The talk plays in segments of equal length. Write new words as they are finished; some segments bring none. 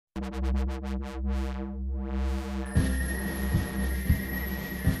She's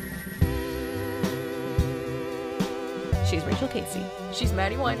Rachel Casey. She's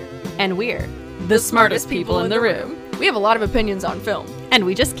Maddie Weiner. And we're the smartest people in the room. We have a lot of opinions on film. And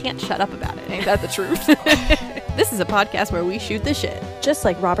we just can't shut up about it. Ain't that the truth? This is a podcast where we shoot the shit. Just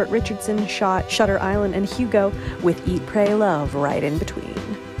like Robert Richardson shot Shutter Island and Hugo, with Eat, Pray, Love right in between.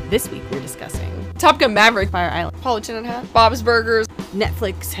 This week we're discussing Top Gun Maverick, Fire Island. Paul Lieutenant Hat, Bob's Burgers.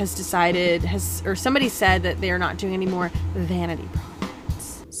 Netflix has decided, or somebody said that they are not doing any more vanity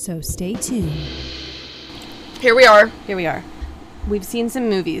projects. So stay tuned. Here we are. Here we are. We've seen some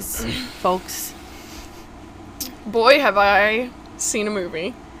movies, folks. Boy, have I seen a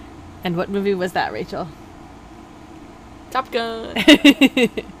movie. And what movie was that, Rachel? Top Gun.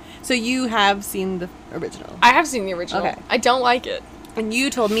 So you have seen the original. I have seen the original. Okay. I don't like it. And you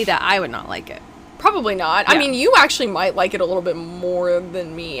told me that I would not like it. Probably not. Yeah. I mean, you actually might like it a little bit more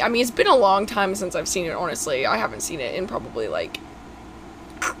than me. I mean, it's been a long time since I've seen it, honestly. I haven't seen it in probably like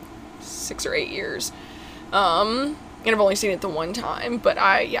 6 or 8 years. And I've only seen it the one time, but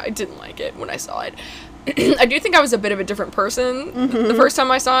I didn't like it when I saw it. I do think I was a bit of a different person the first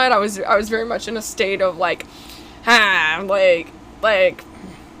time I saw it. I was very much in a state of like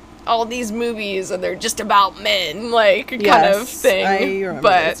all these movies and they're just about men, like kind of thing. I remember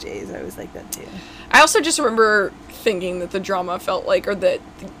those days. I was like that too. I also just remember thinking that the drama felt like, or that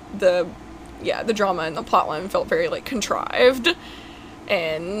the drama and the plotline felt very like contrived.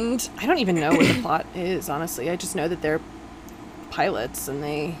 And I don't even know what the plot is, honestly. I just know that they're pilots and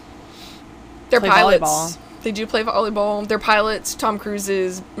they're play pilots. Volleyball. They do play volleyball. They're pilots. Tom Cruise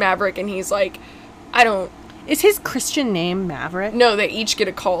is Maverick, and he's like, Is his Christian name Maverick? No, they each get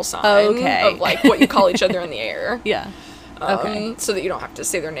a call sign Okay. of like what you call each other in the air. Yeah. Okay. So that you don't have to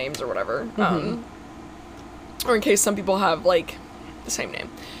say their names or whatever. Or in case some people have like the same name.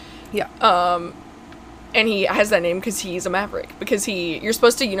 Yeah. And he has that name because he's a Maverick. Because you're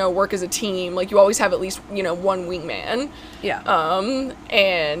supposed to, work as a team. Like, you always have at least, one wingman. Yeah.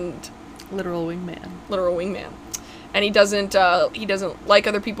 And... Literal wingman. And he doesn't like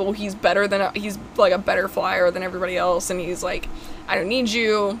other people. He's he's like a better flyer than everybody else. And he's like, I don't need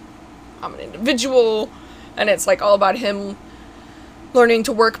you. I'm an individual. And it's like all about him learning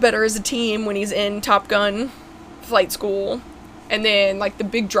to work better as a team when he's in Top Gun flight school. And then, like, the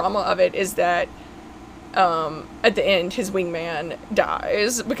big drama of it is that at the end, his wingman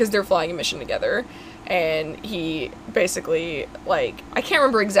dies because they're flying a mission together. And he basically, like, I can't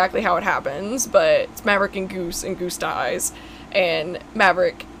remember exactly how it happens, but it's Maverick and Goose dies. And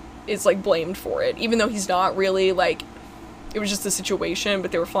Maverick is, like, blamed for it, even though he's not really, like, it was just a situation,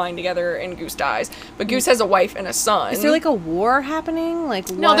 but they were flying together and Goose dies. But Goose has a wife and a son. Is there, like, a war happening? Like,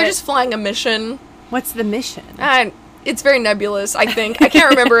 what? No, they're just flying a mission. What's the mission? And it's very nebulous, I think. I can't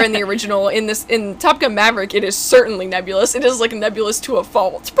remember in the original. In Top Gun Maverick, it is certainly nebulous. It is, like, nebulous to a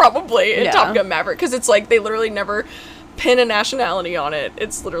fault, probably, in Top Gun Maverick. Because it's, like, they literally never pin a nationality on it.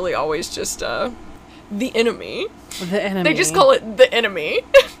 It's literally always just, the enemy. The enemy. They just call it the enemy.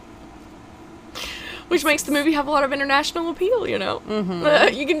 Which makes the movie have a lot of international appeal, you know?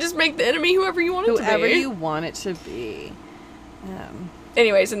 Mm-hmm. You can just make the enemy whoever you want it to be. Whoever you want it to be.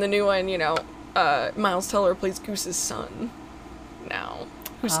 Anyways, in the new one, Miles Teller plays Goose's son now,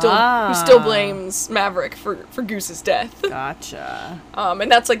 who still blames Maverick for Goose's death. Gotcha. And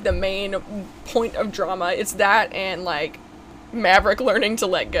that's like the main point of drama. It's that and like Maverick learning to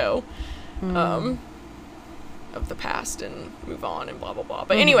let go of the past and move on and blah blah blah.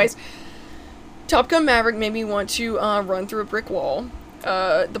 But anyways, Top Gun Maverick made me want to run through a brick wall.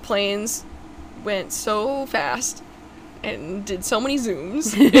 The planes went so fast and did so many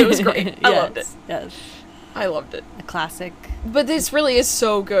zooms. It was great. I loved it. Yes. I loved it. A classic. But this really is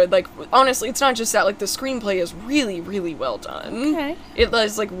so good. Like, honestly, it's not just that. Like, the screenplay is really, really well done. Okay. It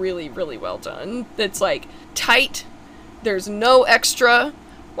is, like, really, really well done. It's, like, tight. There's no extra.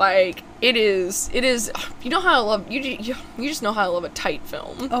 Like, it is, you know how I love, you just know how I love a tight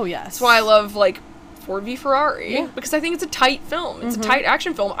film. Oh, yes. That's why I love, like, Ford v Ferrari. Yeah. Because I think it's a tight film. It's a tight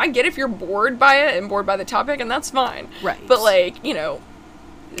action film. I get if you're bored by it and bored by the topic, and that's fine. Right. But, like, it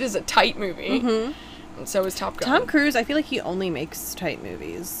is a tight movie. And so is Top Gun. Tom Cruise, I feel like he only makes tight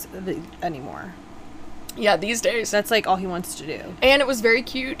movies anymore. Yeah, these days. That's, like, all he wants to do. And it was very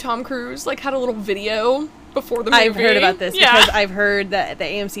cute. Tom Cruise, like, had a little video before the movie. I've heard about this because I've heard that at the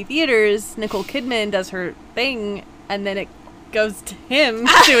AMC theaters, Nicole Kidman does her thing, and then it goes to him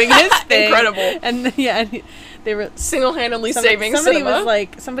doing his thing. Incredible. And they were single-handedly saving cinema.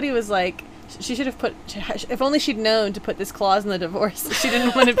 Somebody was like, she should have put, if only she'd known to put this clause in the divorce. She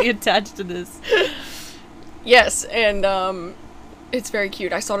didn't want to be attached to this. Yes, and It's very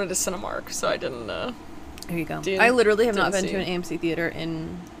cute. I saw it at a Cinemark, so I didn't, There you go. Didn't- I literally have not didn't been to see. an AMC theater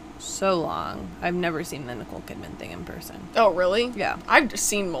in so long. I've never seen the Nicole Kidman thing in person. Oh, really? Yeah. I've just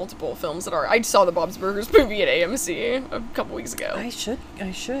seen multiple films that are... I saw the Bob's Burgers movie at AMC a couple weeks ago. I should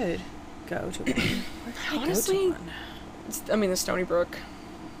go to one. Where can I go Honestly, to one? I mean, the Stony Brook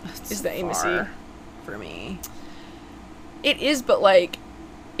That's is the AMC. far for me. It is, but, like,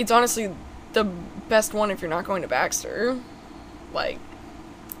 it's honestly the best one if you're not going to Baxter. Like,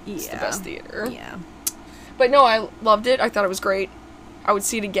 it's the best theater. Yeah. But no, I loved it. I thought it was great. I would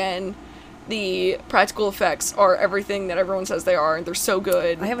see it again. The practical effects are everything that everyone says they are, and they're so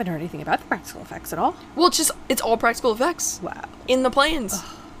good. I haven't heard anything about the practical effects at all. Well, it's all practical effects. Wow. In the planes. Ugh.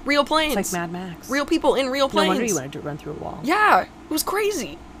 Real planes. It's like Mad Max. Real people in real No planes. wonder you wanted to run through a wall. Yeah, it was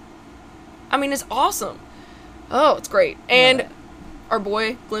crazy. I mean, it's awesome. Oh, it's great. And our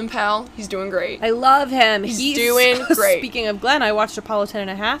boy, Glenn Powell, he's doing great. I love him. He's doing great. Speaking of Glenn, I watched Apollo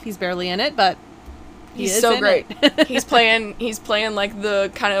 10.5. He's barely in it, but He's is so in great. it. he's playing like the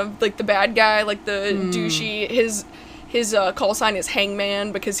kind of like the bad guy, like the douchey. His call sign is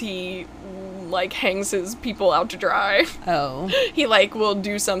Hangman because he like hangs his people out to dry. Oh. He like will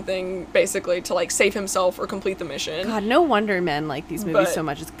do something basically to like save himself or complete the mission. God, no wonder men like these movies But- so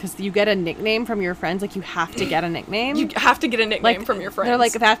much. It's because you get a nickname from your friends. Like, you have to get a nickname. You have to get a nickname from your friends. They're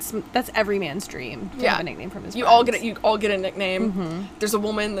like, that's every man's dream to have a nickname from his You friends. all get a nickname. There's a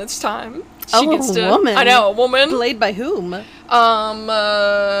woman this time. She Oh, gets to, a woman. I know, a woman. Played by whom?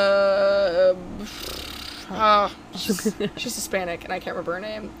 She's Hispanic and I can't remember her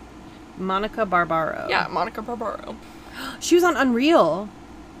name. Monica Barbaro. Yeah, Monica Barbaro. She was on Unreal.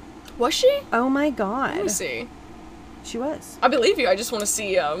 Was she? Oh my Let me god. see. She was. I believe you. I just want to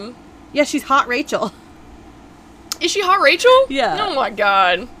see. Yeah, she's Hot Rachel. Is she Hot Rachel? Yeah. Oh my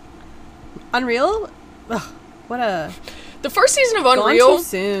god. Unreal? Ugh, what a... The first season of Gone Unreal, too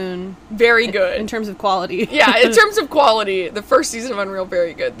soon. very good. In terms of quality. Yeah, in terms of quality, the first season of Unreal,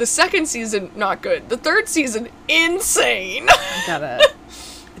 very good. The second season, not good. The third season, insane. Gotta...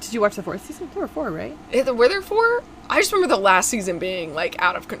 Did you watch the fourth season? There were four, right? Were there four? I just remember the last season being, like,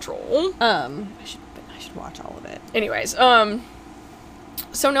 out of control. I should watch all of it. Anyways, so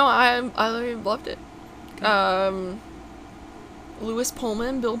no, I loved it. Lewis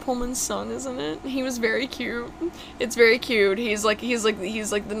Pullman, Bill Pullman's son, isn't it? He was very cute. It's very cute. He's like the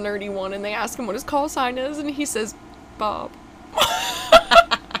nerdy one, and they ask him what his call sign is, and he says, Bob.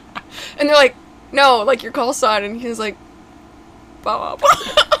 And they're like, no, like your call sign, and he's like, Bob.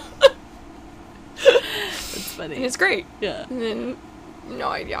 It's funny. And it's great. Yeah. And then,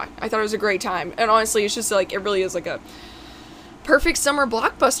 I thought it was a great time. And honestly, it's just like, it really is like a perfect summer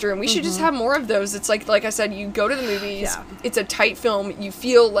blockbuster, and we should just have more of those. It's like I said, you go to the movies, Yeah. it's a tight film, you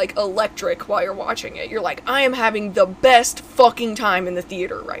feel like electric while you're watching it. You're like, I am having the best fucking time in the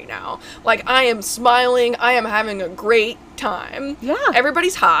theater right now. Like, I am smiling, I am having a great time. Yeah.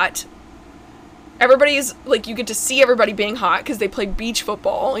 Everybody's hot. Everybody's, like, you get to see everybody being hot because they play beach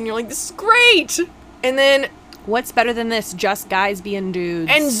football, and you're like, this is great! And then... What's better than this? Just guys being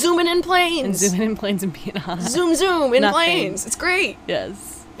dudes. And zooming in planes! And zooming in planes and being hot. Zoom in Nothing. planes! It's great!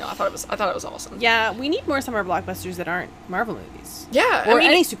 Yes. No, I thought it was awesome. Yeah, we need more summer blockbusters that aren't Marvel movies. Yeah, Or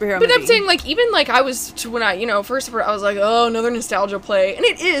any superhero But movie. I'm saying, like, even like I was when I first heard, I was like, oh, another nostalgia play, and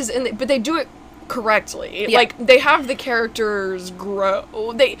it is, but they do it correctly. Yeah. Like, they have the characters grow.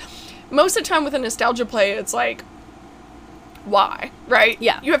 Most of the time with a nostalgia play, it's like, why, right?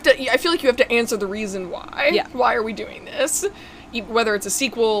 Yeah. I feel like you have to answer the reason why. Yeah. Why are we doing this? Whether it's a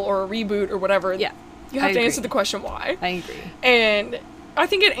sequel or a reboot or whatever. Yeah. You have I to agree. answer the question why. I agree. And I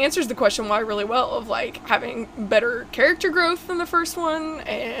think it answers the question why really well, of like having better character growth than the first one,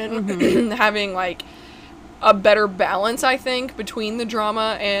 and having like a better balance, I think, between the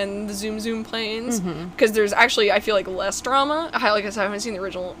drama and the zoom planes, because there's actually, I feel like, less drama. Like I said, I haven't seen the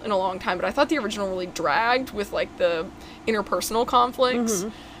original in a long time, but I thought the original really dragged with like the interpersonal conflicts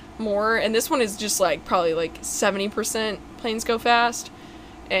more, and this one is just like probably like 70% planes go fast,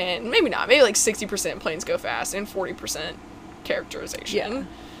 and maybe not, maybe like 60% planes go fast and 40% characterization. Yeah.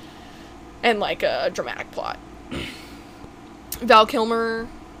 And like a dramatic plot. Val Kilmer,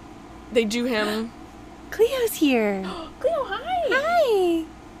 they do him. Cleo's here. Cleo, hi. Hi.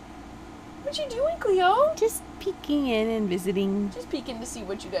 What you doing, Cleo? Just peeking in and visiting. Just peeking to see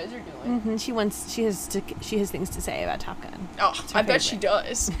what you guys are doing. Hmm. She has things to say about Top Gun. Oh, her I bet she favorite.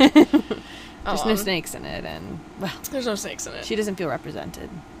 does. There's no snakes in it, and well, There's no snakes in it. she doesn't feel represented.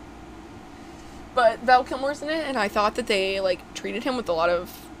 But Val Kilmer's in it, and I thought that they like treated him with a lot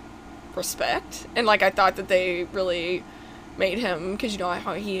of respect, and like I thought that they really made him, because you know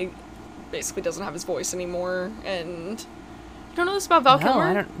how he basically doesn't have his voice anymore, and You don't know this about Val Kilmer?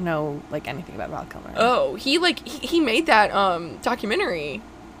 I don't know, like, anything about Val Kilmer. Oh, he made that documentary.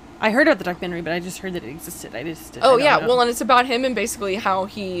 I heard about the documentary, but I just heard that it existed. I just didn't. Oh, yeah. Well, and it's about him and basically how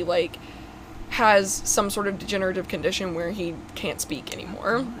he, like, has some sort of degenerative condition where he can't speak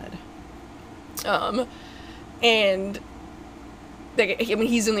anymore. God. And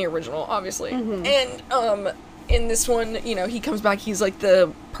he's in the original, obviously. And in this one, you know, he comes back. He's like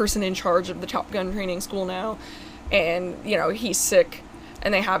the person in charge of the Top Gun training school now, and you know he's sick,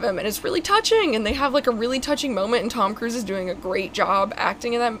 and they have him, and it's really touching. And they have like a really touching moment, and Tom Cruise is doing a great job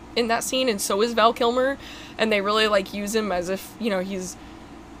acting in that scene, and so is Val Kilmer, and they really like use him as if he's,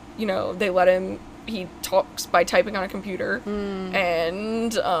 they let him. He talks by typing on a computer,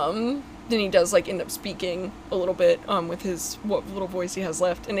 and then he does like end up speaking a little bit with his what little voice he has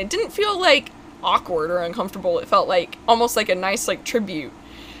left, and it didn't feel like awkward or uncomfortable. It felt like almost like a nice like tribute,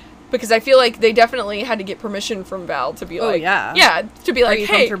 because I feel like they definitely had to get permission from Val to be to be like,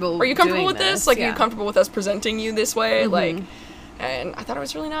 hey, are you comfortable with this? Like, are you comfortable with us presenting you this way? Like, and I thought it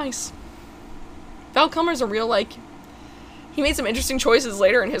was really nice. Val Kilmer's a real like, he made some interesting choices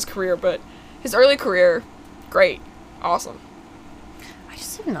later in his career, but his early career, great, awesome. I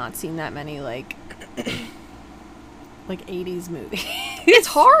just have not seen that many like 80s movies. It's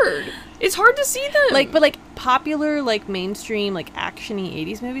hard. It's hard to see them. But popular, like, mainstream, like, action-y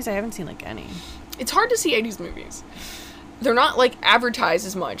 80s movies, I haven't seen, like, any. It's hard to see 80s movies. They're not, like, advertised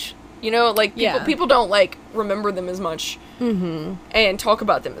as much. Like, people don't, like, remember them as much. And talk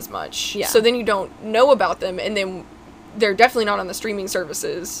about them as much. Yeah. So then you don't know about them, and then they're definitely not on the streaming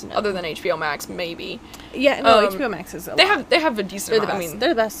services, other than HBO Max, maybe. Yeah, no, HBO Max is a lot. They have a decent amount. I mean, they're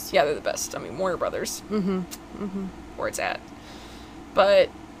the best. Yeah, they're the best. I mean, Warner Brothers. Where it's at. But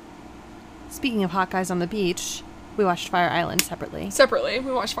speaking of hot guys on the beach, we watched Fire Island separately.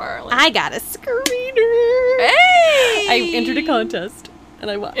 We watched Fire Island. I got a screener. Hey! I entered a contest and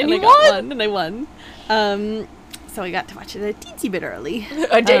I won. And I you got won? one and I won. So I got to watch it a teensy bit early.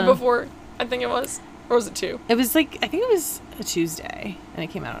 A day before, I think it was. Or was it 2? It was like, I think it was a Tuesday and it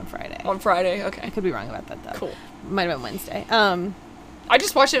came out on Friday. On Friday, okay. I could be wrong about that though. Cool. Might have been Wednesday. I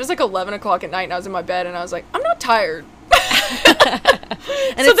just watched it. It was like 11 o'clock at night, and I was in my bed, and I was like, I'm not tired.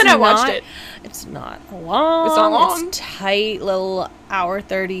 And so then I watched it. It's not long. It's not long. It's tight little hour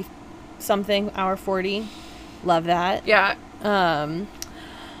 30 something, hour 40. Love that. Yeah.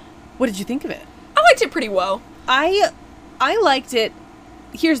 What did you think of it? I liked it pretty well. I liked it.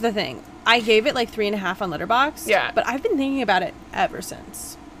 Here's the thing. I gave it like 3.5 on Letterboxd. Yeah. But I've been thinking about it ever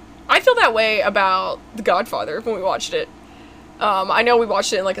since. I feel that way about The Godfather when we watched it. I know we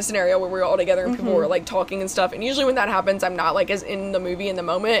watched it in like a scenario where we were all together and people were like talking and stuff, and usually when that happens I'm not like as in the movie in the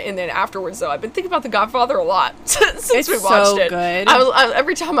moment, and then afterwards though I've been thinking about The Godfather a lot since we watched it. Good.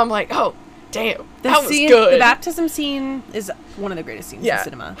 Every time I'm like, oh damn, that was good. The baptism scene is one of the greatest scenes in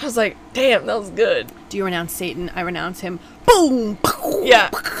cinema. I was like, damn, that was good. Do you renounce Satan? I renounce him. Boom. Yeah.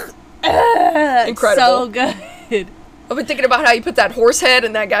 Incredible. So good. I've been thinking about how you put that horse head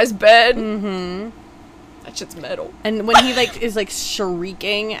in that guy's bed. That shit's metal. And when he like is like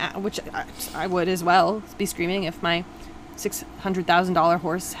shrieking, which I would as well be screaming if my $600,000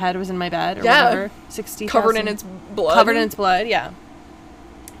 horse head was in my bed or whatever. 60 covered in its blood. Covered in its blood, yeah.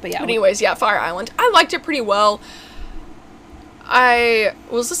 But anyways, Fire Island. I liked it pretty well. I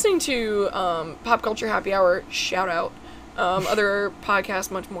was listening to Pop Culture Happy Hour, shout out, other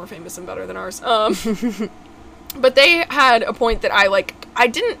podcast much more famous and better than ours. But they had a point that I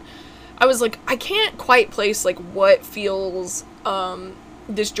was like, I can't quite place, like, what feels,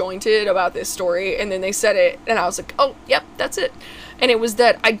 disjointed about this story, and then they said it, and I was like, oh, yep, that's it. And it was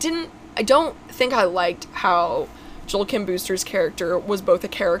that I don't think I liked how Joel Kim Booster's character was both a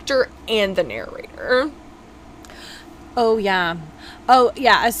character and the narrator. Oh, yeah,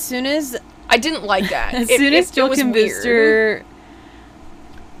 as soon as... I didn't like that. As soon as Joel Kim Booster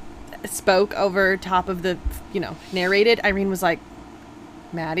spoke over top of the, narrated, Irene was like,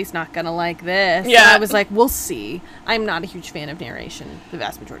 Maddie's not gonna like this. Yeah. And I was like, we'll see. I'm not a huge fan of narration the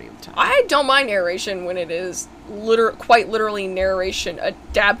vast majority of the time. I don't mind narration when it is quite literally narration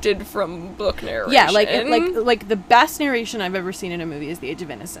adapted from book narration. Yeah, like the best narration I've ever seen in a movie is The Age of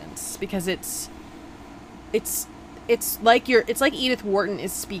Innocence, because it's like Edith Wharton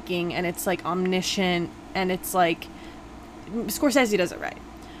is speaking, and it's like omniscient, and it's like Scorsese does it right.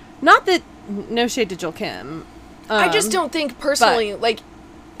 Not that, no shade to Joel Kim. I just don't think personally,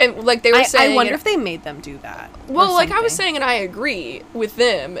 and like they were saying, I wonder if they made them do that. Well, like I was saying, and I agree with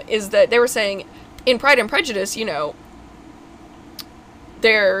them, is that they were saying in Pride and Prejudice,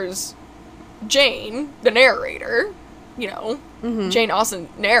 there's Jane, the narrator, Jane Austen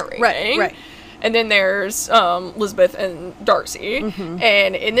narrating, right. And then there's Elizabeth and Darcy.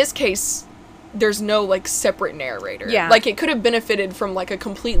 And in this case, there's no, like, separate narrator. Yeah. Like, it could have benefited from, like, a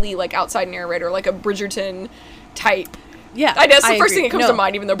completely, like, outside narrator, like a Bridgerton type. Yeah, I guess the first agree. thing that comes to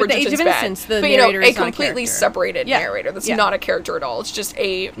mind, even though But the Age Bridgerton's of bad. Innocence, the but, you know, narrator a is not a completely character. separated Yeah. narrator that's Yeah. not a character at all. It's just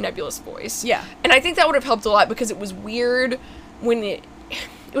a nebulous voice. Yeah. And I think that would have helped a lot because it was weird when it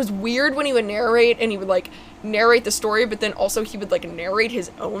was weird when he would narrate and he would, like, narrate the story, but then also he would, like, narrate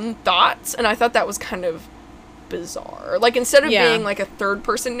his own thoughts, and I thought that was kind of bizarre. Like, instead of being, like, a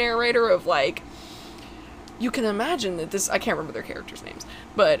third-person narrator of, like, you can imagine that this... I can't remember their characters' names,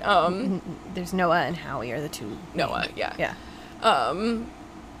 but, There's Noah and Howie are the two. Noah, yeah. Yeah.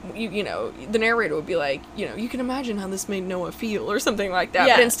 You know, the narrator would be like, you know, you can imagine how this made Noah feel or something like that.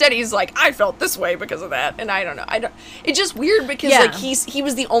 Yeah. But instead he's like, I felt this way because of that. And I don't know. It's just weird because, Yeah. like, he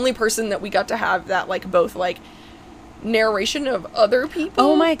was the only person that we got to have that, like, both, like, narration of other people.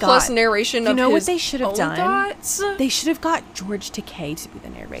 Oh my God. Plus narration of You know what his they should have own done? thoughts. They should have got George Takei to be the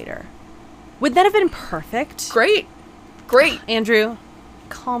narrator. Would that have been perfect? Great. Andrew,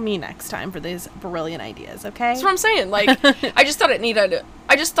 call me next time for these brilliant ideas, okay? That's what I'm saying. Like, I just thought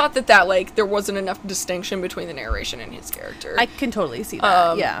I just thought that, like, there wasn't enough distinction between the narration and his character. I can totally see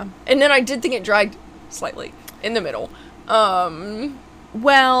that, yeah. And then I did think it dragged slightly in the middle.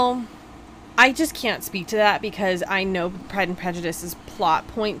 Well, I just can't speak to that because I know Pride and Prejudice's plot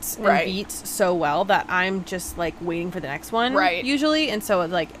points and Right. beats so well that I'm just, like, waiting for the next one, Right. usually. And so,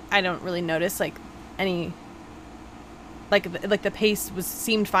 like, I don't really notice, like, any... Like the pace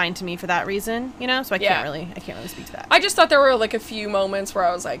seemed fine to me for that reason, you know. So I can't really speak to that. I just thought there were, like, a few moments where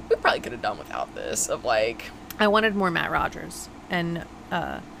I was like, we probably could have done without this. Of, like, I wanted more Matt Rogers and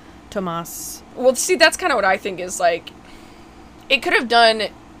Tomas. well, see, that's kind of what I think is, like, it could have done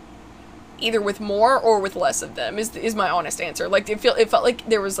either with more or with less of them. Is my honest answer. Like, it felt like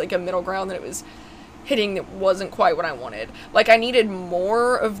there was, like, a middle ground that it was hitting that wasn't quite what I wanted. Like, I needed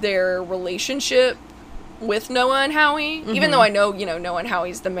more of their relationship with Noah and Howie, even though I know, you know, Noah and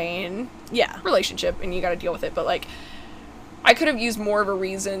Howie's the main relationship and you got to deal with it, but, like, I could have used more of a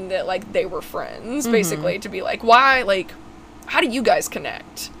reason that, like, they were friends, basically, to be like, why, like, how do you guys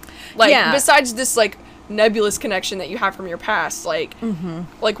connect? Like, besides this, like, nebulous connection that you have from your past, like,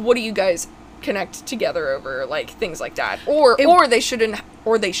 like, what do you guys connect together over, like, things like that? Or they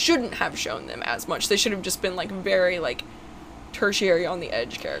shouldn't have shown them as much. They should have just been, like, very, like, tertiary on the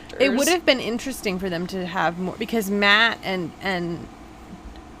edge characters. It would have been interesting for them to have more, because Matt and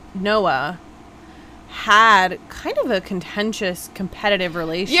Noah had kind of a contentious, competitive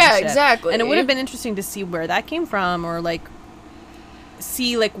relationship. Yeah, exactly. And it would have been interesting to see where that came from, or, like,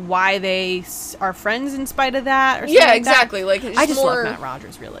 see, like, why they are friends in spite of that, or something yeah, like exactly. that. Like, it's I just more... love Matt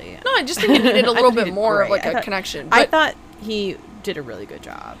Rogers, really. No, I just think it needed a little think bit he more did of, like, great. a connection. I But thought he did a really good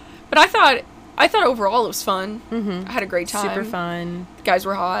job. But I thought overall it was fun. I had a great time. Super fun. The guys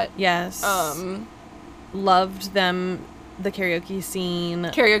were hot. Yes. Loved them. The karaoke scene.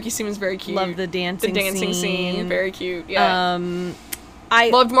 Karaoke scene was very cute. Loved the dancing scene. Very cute. Yeah. I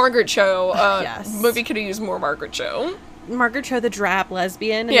loved Margaret Cho. Yes. Movie could have used more Margaret Cho. Margaret Cho, the drab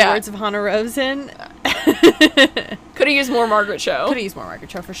lesbian, in the words of Hannah Rosen. Could have used more Margaret Cho. Could have used more Margaret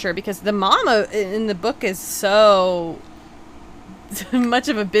Cho for sure, because the mama in the book is so much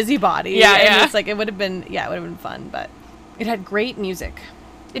of a busybody. Yeah, and yeah. It's like, it would have been fun, but it had great music.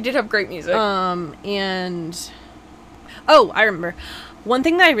 It did have great music. And I remember one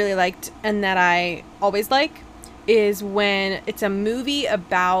thing that I really liked and that I always like is when it's a movie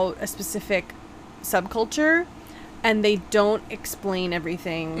about a specific subculture and they don't explain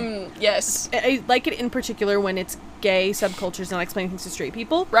everything. Yes. I like it in particular when it's gay subcultures not explaining things to straight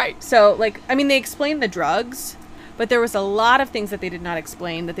people. Right. So, like, I mean, they explained the drugs, but there was a lot of things that they did not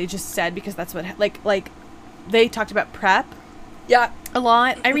explain that they just said because that's what, like they talked about PrEP. Yeah. A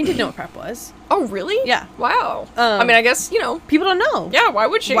lot. Irene didn't know what PrEP was. Oh, really? Yeah. Wow. I mean, I guess, you know. People don't know. Yeah, why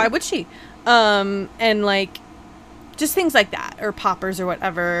would she? Why would she? And, like, just things like that, or poppers or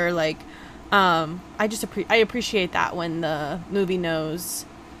whatever, like, I just I appreciate that when the movie knows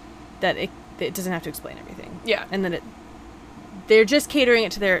that it doesn't have to explain everything. Yeah. And that they're just catering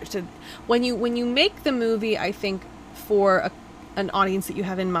it to when you make the movie, I think, for an audience that you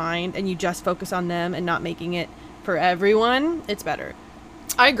have in mind and you just focus on them and not making it for everyone, it's better.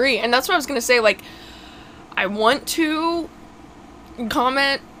 I agree. And that's what I was going to say. Like, I want to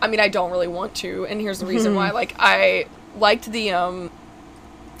comment. I mean, I don't really want to. And here's the reason why. Like, I liked the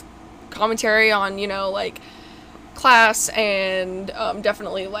commentary on, you know, like, class and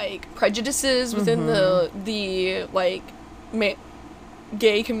definitely, like, prejudices within the like,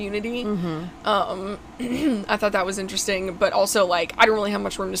 gay community. I thought that was interesting, but also, like, I don't really have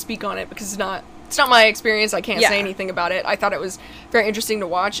much room to speak on it because it's not my experience. I can't say anything about it. I thought it was very interesting to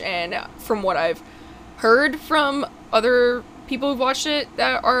watch, and from what I've heard from other people who've watched it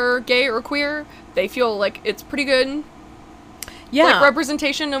that are gay or queer, they feel like it's pretty good. Like,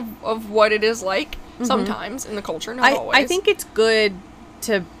 representation of what it is like sometimes in the culture, not always. I think it's good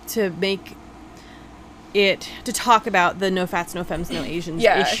to make it, to talk about the no fats, no femmes, no Asians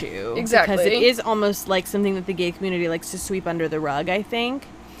issue. Exactly. Because it is almost like something that the gay community likes to sweep under the rug, I think.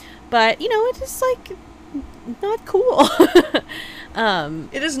 But, you know, it is, like, not cool.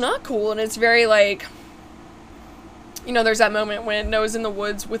 It is not cool, and it's very, like, you know, there's that moment when Noah's in the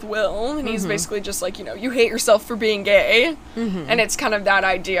woods with Will, and he's basically just like, you know, you hate yourself for being gay. And it's kind of that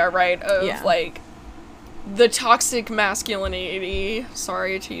idea, right, of, like, the toxic masculinity,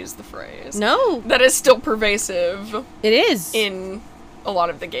 sorry to use the phrase. No. That is still pervasive. It is. In a lot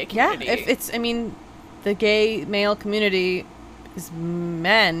of the gay community. Yeah, if it's, I mean, the gay male community is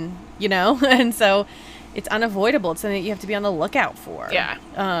men, you know? And so it's unavoidable. It's something that you have to be on the lookout for. Yeah.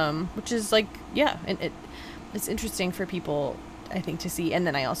 Which is, like, yeah, and it's interesting for people, I think, to see. And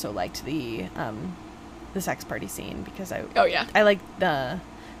then I also liked the sex party scene because I like the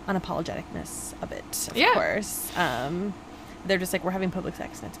unapologeticness of it, of course. They're just like, we're having public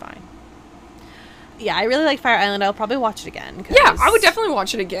sex and it's fine. Yeah, I really like Fire Island. I'll probably watch it again. Yeah, I would definitely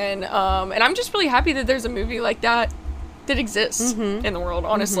watch it again. And I'm just really happy that there's a movie like that exists in the world,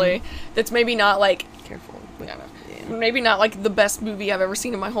 honestly. That's maybe not like... Careful. Maybe not like the best movie I've ever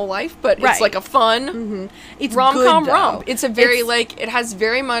seen in my whole life, but it's like a fun it's rom-com good, romp. It's a very like, it has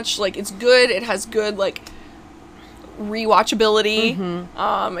very much like, it's good. It has good like rewatchability.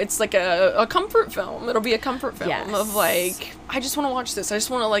 It's like a comfort film. It'll be a comfort film of like, I just want to watch this. I just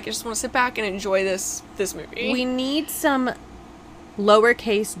want to sit back and enjoy this movie. We need some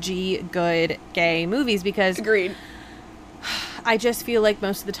lowercase g good gay movies because agreed. I just feel like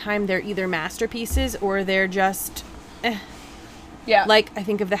most of the time they're either masterpieces or they're just yeah. Like, I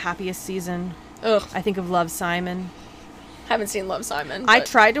think of The Happiest Season. Ugh. I think of Love, Simon. Haven't seen Love, Simon. I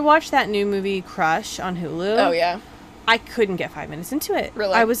tried to watch that new movie Crush on Hulu. Oh yeah. I couldn't get 5 minutes into it.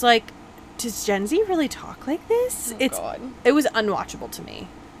 Really? I was like, does Gen Z really talk like this? Oh, God. It was unwatchable to me.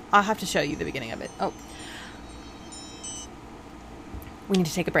 I'll have to show you the beginning of it. Oh. We need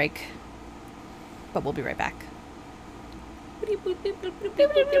to take a break. But we'll be right back.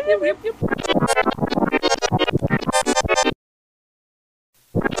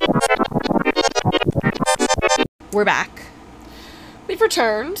 We're back. We've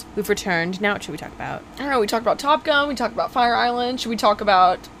returned. Now what should we talk about? I don't know, we talked about Top Gun, we talked about Fire Island. Should we talk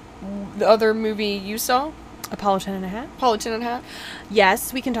about the other movie you saw? Apollo 10.5? Apollo 10.5?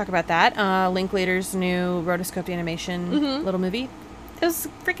 Yes, we can talk about that. Linklater's new rotoscoped animation little movie. It was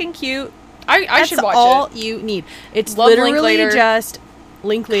freaking cute. I should watch it. That's all you need. It's Love literally Linklater. just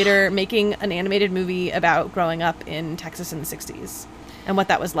Linklater making an animated movie about growing up in Texas in the 60s and what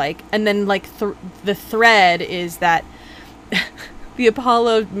that was like. And then, like, the thread is that the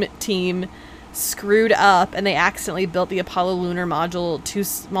Apollo team screwed up and they accidentally built the Apollo lunar module too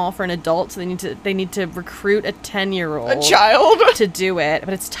small for an adult, so they need to recruit a 10-year-old, a child, to do it,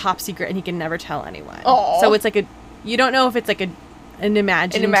 but it's top secret and he can never tell anyone. Aww. So it's like you don't know if it's like an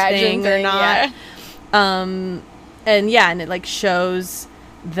imagined thing or not. Yeah. And it like shows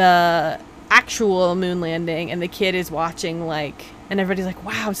the actual moon landing and the kid is watching, like, and everybody's like,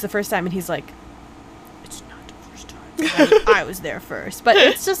 wow, it's the first time, and he's like, it's not the first time. I was there first. But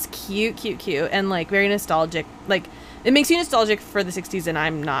it's just cute, and like very nostalgic. Like, it makes you nostalgic for the 60s, and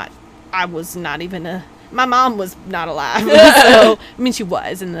I was not even my mom was not alive. So, I mean, she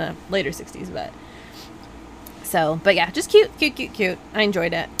was in the later 60s, but yeah, just cute. I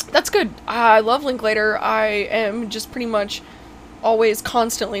enjoyed it. That's good. I love Linklater. I am just pretty much always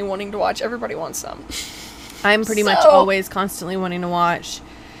constantly wanting to watch Everybody Wants Some. I'm pretty much always constantly wanting to watch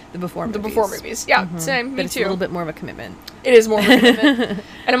the Before movies. Yeah, same. Me it's too. A little bit more of a commitment. It is more of a commitment.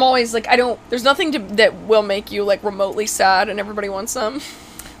 And I'm always like, there's nothing that will make you like remotely sad, and Everybody Wants Some.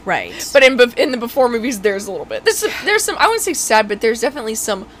 Right. But in the Before movies, there's a little bit. There's some, I wouldn't say sad, but there's definitely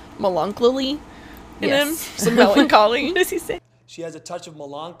some Me-LONK-aly in him. Some melancholy. What does he say? She has a touch of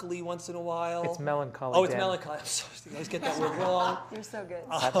melancholy once in a while. It's melancholy. Oh, it's Dan. melancholy. I'm sorry. I always get that word wrong. You're so good.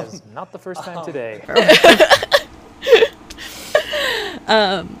 That is not the first time today.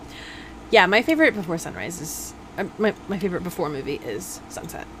 Yeah, my favorite Before Sunrise is my favorite Before movie is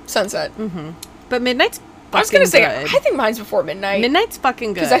Sunset. But Midnight's fucking I was gonna say, good. I think mine's Before Midnight. Midnight's fucking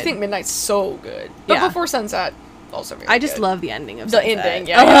good. Because I think Midnight's so good. But Yeah. Before Sunset, also very I just good. love the ending of The Sunset. ending,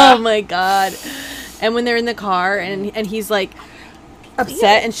 yeah. Oh my god. And when they're in the car and he's like,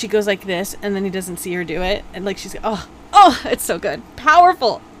 upset and she goes like this, and then he doesn't see her do it, and like she's oh, it's so good.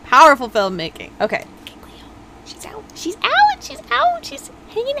 Powerful filmmaking. Okay. She's out. She's out. She's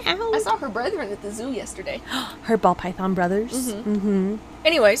hanging out. I saw her brethren at the zoo yesterday. Her ball python brothers.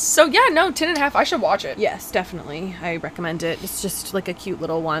 Anyways, so yeah, no, 10.5. I should watch it. Yes, definitely. I recommend it. It's just like a cute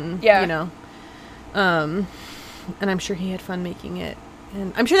little one. Yeah. You know. And I'm sure he had fun making it.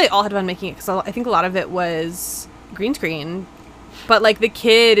 And I'm sure they all had fun making it, because I think a lot of it was green screen. But, like, the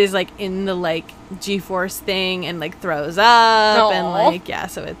kid is, like, in the, like, G-force thing and, like, throws up. And, like, yeah,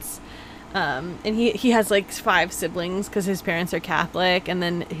 so it's... and he has, like, 5 siblings because his parents are Catholic. And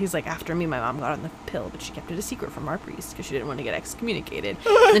then he's like, after me, my mom got on the pill, but she kept it a secret from our priest because she didn't want to get excommunicated.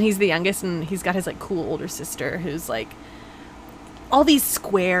 And then he's the youngest, and he's got his, like, cool older sister who's, like... all these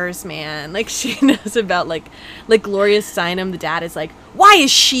squares, man. Like, she knows about, like Gloria Steinem, the dad is like, why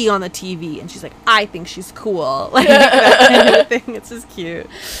is she on the TV? And she's like, I think she's cool. Like, that kind of thing. It's just cute.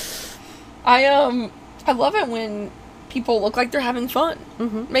 I love it when people look like they're having fun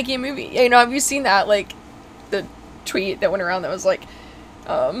making a movie. You know, have you seen that, like, the tweet that went around that was like,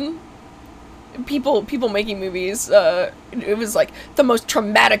 people making movies, it was like the most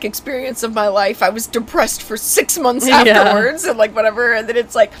traumatic experience of my life. I was depressed for 6 months afterwards, and like whatever. And then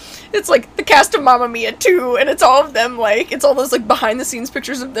it's like the cast of Mamma Mia 2, and it's all of them, like, it's all those like behind the scenes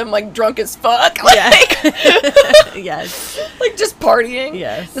pictures of them like drunk as fuck, like Yes, like just partying.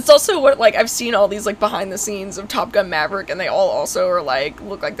 Yes, it's also what, like, I've seen all these like behind the scenes of Top Gun Maverick, and they all also are like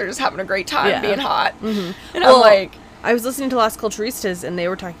look like they're just having a great time being hot. And I'm like, I was listening to Las Culturistas, and they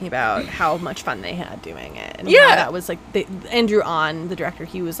were talking about how much fun they had doing it. And how that was like, Andrew Ahn, the director,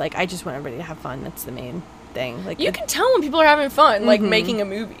 he was like, I just want everybody to have fun. That's the main thing. Like, you can tell when people are having fun, like making a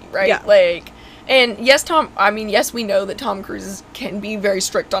movie, right? Yeah. Like, and yes, we know that Tom Cruise can be very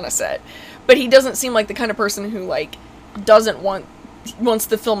strict on a set, but he doesn't seem like the kind of person who like wants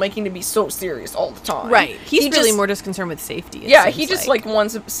the filmmaking to be so serious all the time. Right. He's really more just concerned with safety. He just like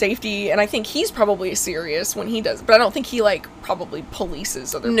wants safety, and I think he's probably serious when he does, but I don't think he like probably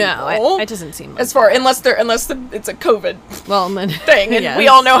polices other people. No, it doesn't seem like unless it's a COVID thing, and yes, we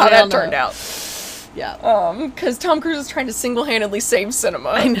all know how that turned out. Yeah. Because Tom Cruise is trying to single-handedly save cinema.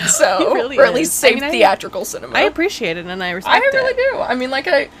 I know. So, he really or at least save theatrical cinema. I appreciate it, and I respect it. I really do. I mean, like,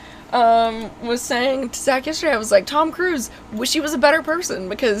 I was saying to Zach yesterday, I was like, Tom Cruise, wish he was a better person,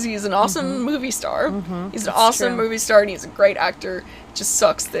 because he's an awesome movie star. He's an awesome movie star, and he's a great actor. It just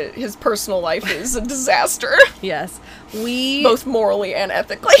sucks that his personal life is a disaster. Yes. Both morally and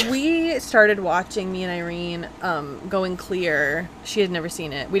ethically. We started watching, me and Irene, Going Clear. She had never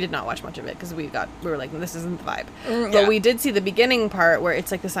seen it. We did not watch much of it because we were like, this isn't the vibe. But we did see the beginning part where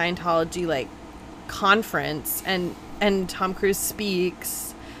it's like the Scientology like conference, and Tom Cruise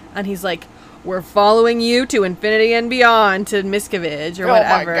speaks, and he's like, we're following you to infinity and beyond, to Miscavige or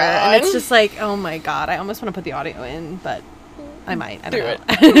whatever. And it's just like, oh my god, I almost want to put the audio in, but I might. I don't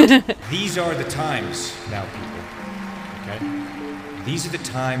know. These are the times now, people. Okay? These are the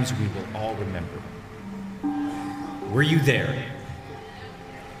times we will all remember. Were you there?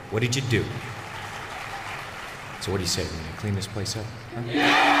 What did you do? So what do you say? We're gonna clean this place up? Huh?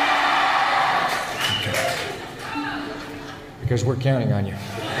 Okay. Because we're counting on you.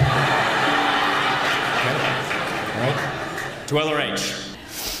 Okay? All right? To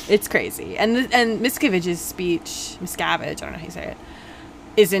LRH. It's crazy. And Miscavige's speech, Miscavige, I don't know how you say it,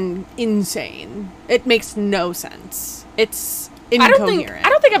 is insane. It makes no sense. It's incoherent. I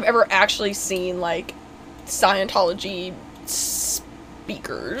don't think I've ever actually seen, like, Scientology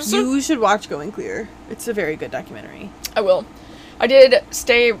speakers. You should watch Going Clear. It's a very good documentary. I will. I did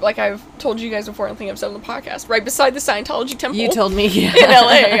stay, like I've told you guys before, I think I've said on the podcast, right beside the Scientology temple. You told me, yeah. In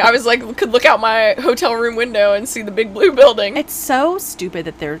LA. I was like, could look out my hotel room window and see the big blue building. It's so stupid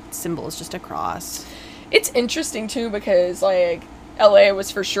that their symbol is just a cross. It's interesting, too, because, like, LA was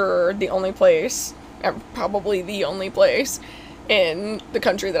for sure the only place, probably the only place in the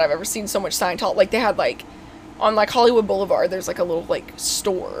country that I've ever seen so much Scientology. Like, they had, like, on, like, Hollywood Boulevard, there's, like, a little, like,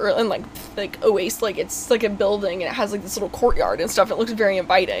 store, and, like Oasis, like, it's, like, a building, and it has, like, this little courtyard and stuff. It looks very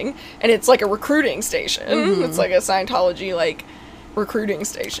inviting, and it's, like, a recruiting station. It's, like, a Scientology, like, recruiting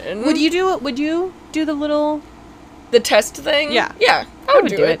station. Would you do the test thing? Yeah. Yeah, I would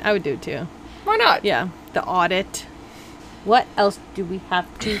do it. I would do it, too. Why not? Yeah. The audit. What else do we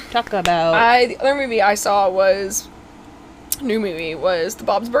have to talk about? The other movie I saw was... new movie was the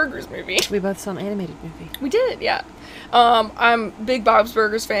Bob's Burgers movie. We both saw an animated movie. We did, yeah. I'm a big Bob's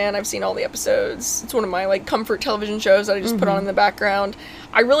Burgers fan. I've seen all the episodes. It's one of my, like, comfort television shows that I just put on in the background.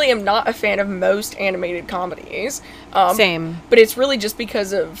 I really am not a fan of most animated comedies. Same. But it's really just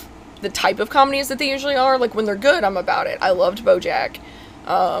because of the type of comedies that they usually are. Like, when they're good, I'm about it. I loved BoJack.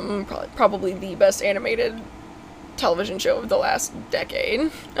 Probably the best animated television show of the last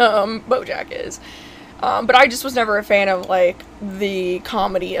decade. BoJack is. But I just was never a fan of, like, the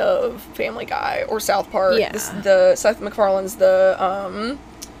comedy of Family Guy or South Park. Yeah. The Seth MacFarlane's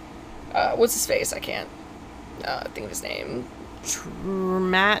what's his face? I can't think of his name.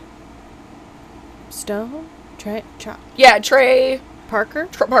 Matt Stone? Trey Parker. Parker?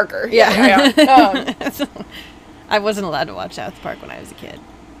 Parker. Yeah. Yeah. I wasn't allowed to watch South Park when I was a kid.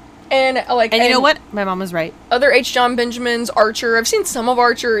 And you know what? My mom was right. Other H. John Benjamin's Archer. I've seen some of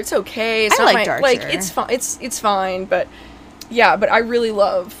Archer. It's okay. It's I not liked my, Archer. Like, it's fine. It's fine. But yeah. But I really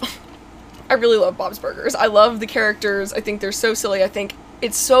love Bob's Burgers. I love the characters. I think they're so silly. I think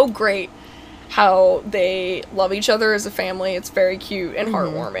it's so great how they love each other as a family. It's very cute and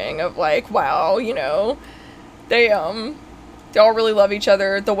heartwarming. Of like, wow, you know, they all really love each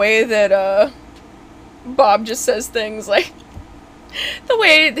other. The way that Bob just says things like. The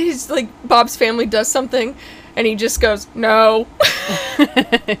way he's like, Bob's family does something and he just goes, no.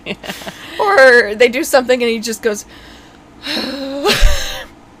 Yeah. Or they do something and he just goes, I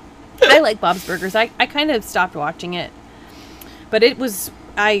like Bob's Burgers. I kind of stopped watching it. But I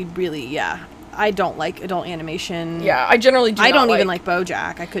don't like adult animation. yeah, I generally do I not don't even like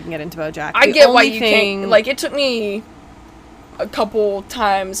BoJack. I couldn't get into BoJack. I get why you can't, like, it took me a couple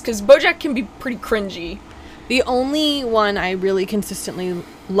times, because BoJack can be pretty cringy. The only one I really consistently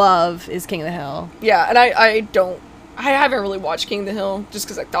love is King of the Hill. Yeah, and I haven't really watched King of the Hill, just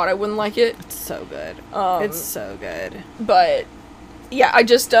because I thought I wouldn't like it. It's so good. It's so good. But yeah, I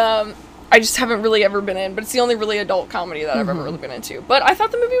just haven't really ever been in, but it's the only really adult comedy that I've ever really been into. But I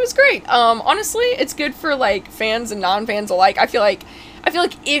thought the movie was great. Honestly, it's good for, like, fans and non-fans alike. I feel like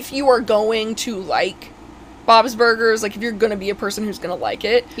if you are going to like Bob's Burgers, like, if you're gonna be a person who's gonna like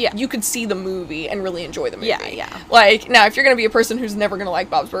it, yeah, you could see the movie and really enjoy the movie. Yeah. Like, now, if you're gonna be a person who's never gonna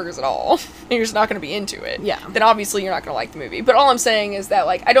like Bob's Burgers at all, and you're just not gonna be into it, yeah, then obviously you're not gonna like the movie. But all I'm saying is that,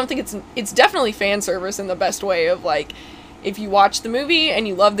 like, I don't think it's definitely fan service in the best way of, like, if you watch the movie and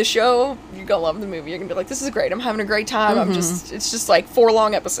you love the show, you're gonna love the movie. You're gonna be like, this is great. I'm having a great time. It's just like 4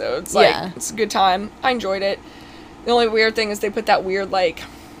 long episodes. Like, it's a good time. I enjoyed it. The only weird thing is they put that weird, like,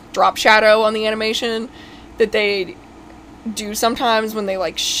 drop shadow on the animation that they do sometimes when they,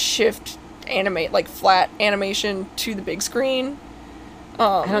 like, shift like, flat animation to the big screen.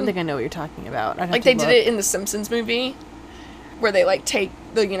 I don't think I know what you're talking about. Like, they did it in the Simpsons movie, where they, like, take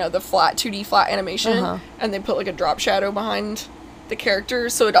the, you know, the flat 2D flat animation and they put, like, a drop shadow behind the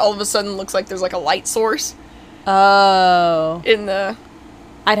characters, so it all of a sudden looks like there's, like, a light source. Oh. In the...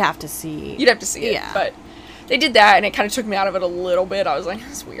 I'd have to see. You'd have to see it, yeah. But they did that, and it kind of took me out of it a little bit. I was like,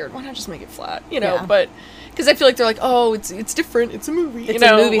 that's weird. Why not just make it flat? You know, but... Because I feel like they're like, oh, it's different. It's a movie. It's you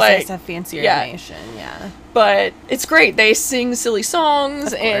know? a movie, like, so it's a fancier animation, yeah. But it's great. They sing silly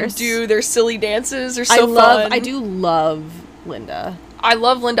songs and do their silly dances. They're so fun. I do love Linda. I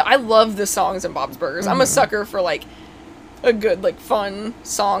love Linda. I love the songs in Bob's Burgers. I'm a sucker for, like, a good, like, fun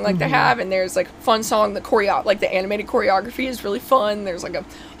song like they have. And there's, like, fun song. The animated choreography is really fun. There's, like, a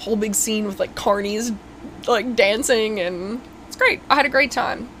whole big scene with, like, carnies, like, dancing. And it's great. I had a great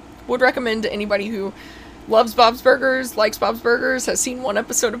time. Would recommend to anybody who loves Bob's Burgers, likes Bob's Burgers, has seen one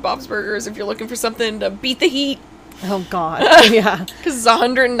episode of Bob's Burgers. If you're looking for something to beat the heat. Oh, God. Yeah. Because it's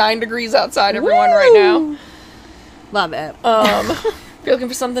 109 degrees outside, everyone, right now. Love it. If you're looking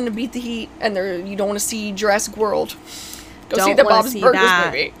for something to beat the heat and you don't want to see Jurassic World, go see the Bob's Burgers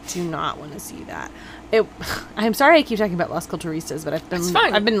movie. Do not want to see that. I'm sorry I keep talking about Las Culturistas, but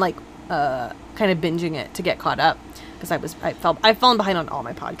I've been like kind of binging it to get caught up because I've fallen behind on all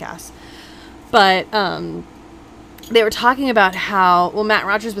my podcasts. But they were talking about how, well, Matt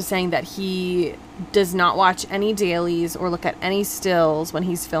Rogers was saying that he does not watch any dailies or look at any stills when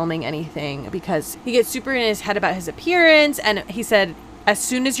he's filming anything because he gets super in his head about his appearance. And he said, as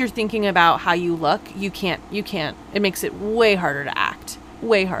soon as you're thinking about how you look, you can't, it makes it way harder to act,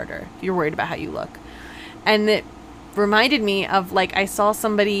 way harder if you're worried about how you look. And it reminded me of, like, I saw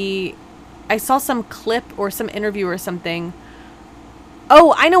some clip or some interview or something.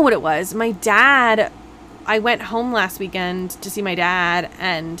 Oh, I know what it was. My dad, I went home last weekend to see my dad,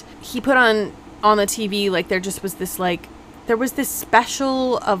 and he put on the TV, like, there was this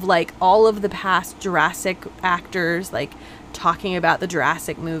special of, like, all of the past Jurassic actors, like, talking about the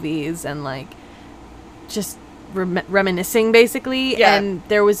Jurassic movies and, like, just reminiscing, basically. Yeah. And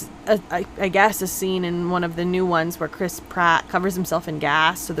there was, I guess, a scene in one of the new ones where Chris Pratt covers himself in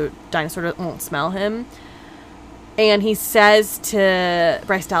gas so the dinosaur won't smell him. And he says to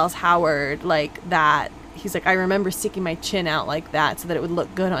Bryce Dallas Howard, like, that he's like, I remember sticking my chin out like that so that it would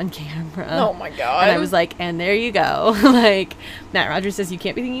look good on camera. Oh my god. And I was like, and there you go. Like, Matt Rogers says you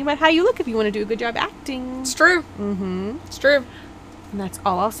can't be thinking about how you look if you want to do a good job acting. It's true. Mm-hmm. It's true. And that's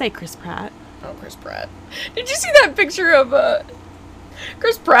all I'll say, Chris Pratt. Oh, Chris Pratt. Did you see that picture of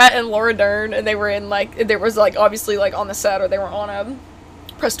Chris Pratt and Laura Dern? And they were in, like, there was, like, obviously, like, on the set, or they were on a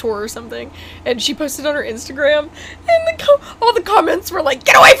press tour or something. And she posted on her Instagram, and all the comments were like,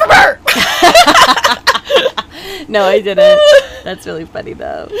 get away from her! No, I didn't. That's really funny,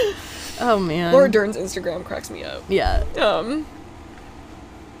 though. Oh, man. Laura Dern's Instagram cracks me up. Yeah.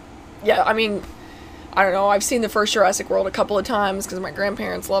 Yeah, I mean, I don't know. I've seen the first Jurassic World a couple of times because my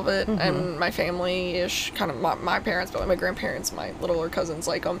grandparents love it, and my family-ish, kind of my parents, but like my grandparents, my littler cousins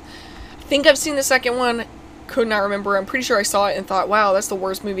like them. I think I've seen the second one. Could not remember. I'm pretty sure I saw it and thought, wow, that's the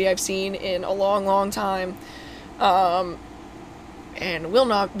worst movie I've seen in a long, long time. And will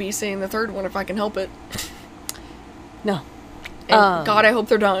not be seeing the third one if I can help it. No. And God, I hope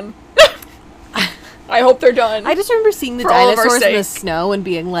they're done. I hope they're done. I just remember seeing the For all of our dinosaurs in the sake. snow and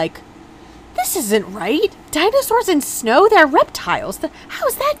being like, this isn't right. Dinosaurs in snow? They're reptiles.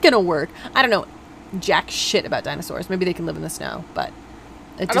 How's that gonna work? I don't know jack shit about dinosaurs. Maybe they can live in the snow, but it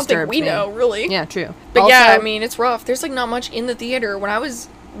I don't think disturbs we me. know, really. Yeah, true. But Also, yeah, I mean, it's rough. There's like not much in the theater. When I was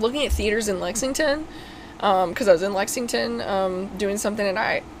looking at theaters in Lexington, because I was in Lexington doing something and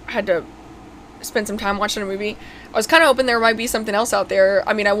I had to spend some time watching a movie, I was kind of hoping there might be something else out there.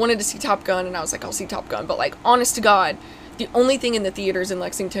 I mean, I wanted to see Top Gun, and I was like, I'll see Top Gun. But like, honest to God, the only thing in the theaters in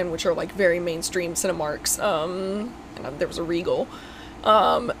Lexington, which are like very mainstream Cinemarks, and there was a Regal,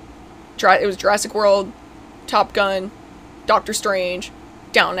 it was Jurassic World, Top Gun, Doctor Strange,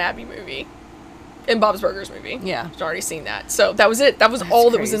 Downton Abbey movie, and Bob's Burgers movie. Yeah. I've already seen that. So that was it. That was That's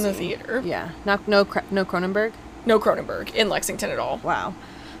all that was in the crazy. theater. Yeah. No Cronenberg? No Cronenberg in Lexington at all. Wow.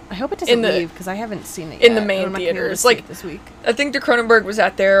 I hope it doesn't In the- leave because I haven't seen it yet. in the and main I'm not gonna be able to theaters, see like- it this week. I think the Cronenberg was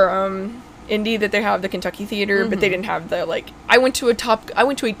at their indie that they have, the Kentucky Theater, but they didn't have the like. I went to a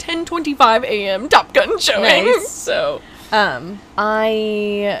 10:25 a.m. Top Gun showing. Nice. So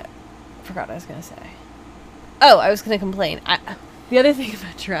I forgot what I was gonna say. Oh, I was gonna complain. The other thing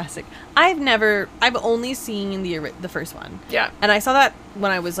about Jurassic, I've only seen the first one. yeah, And I saw that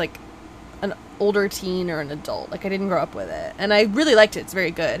when I was like an older teen or an adult. Like I didn't grow up with it, and I really liked it. It's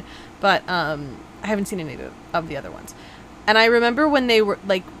very good, but I haven't seen any of the other ones. And I remember when they were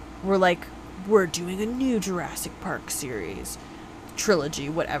like, we're doing a new Jurassic Park series, trilogy,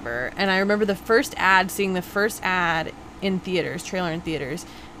 whatever. And I remember seeing the first ad in theaters, trailer in theaters,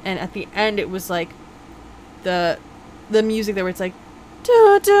 and at the end it was like the music there where it's like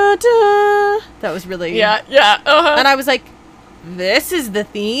da da da. That was really yeah. And I was like, this is the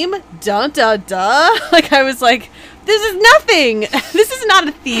theme? Dun da da. Like I was like, this is nothing. This is not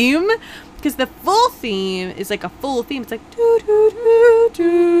a theme. Because the full theme is like a full theme. It's like doo doo doo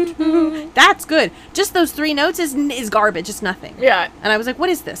doo doo. That's good. Just those three notes is garbage. It's nothing. Yeah. And I was like, what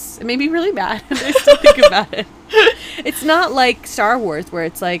is this? It made me really mad. And I still think about it. It's not like Star Wars where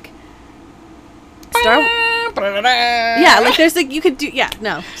it's like yeah, like there's like you could do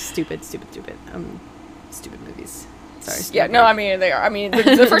stupid movies. Sorry. Yeah, no, I mean they are. I mean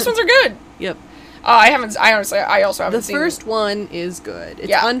the first ones are good. Yep. I also haven't The seen first one is good. It's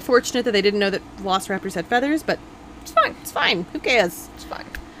Yeah. unfortunate that they didn't know that velociraptors had feathers, but It's fine. it's fine. Who cares? It's fine.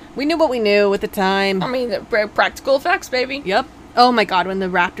 We knew what we knew at the time. I mean, the practical effects, baby. Yep. Oh my god, when the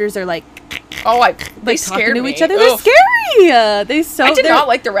raptors are like They talking scared to me. each other, Ugh. they're scary. I did not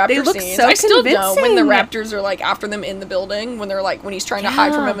like the raptor they look scenes. so I still don't when the convincing. raptors are like after them in the building when he's trying to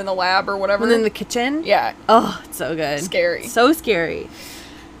hide from Yeah. him in the lab or whatever. And then the kitchen. yeah. Oh, it's so good. Scary. So scary.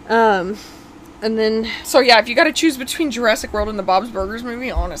 And then So yeah, if you got to choose between Jurassic World and the Bob's Burgers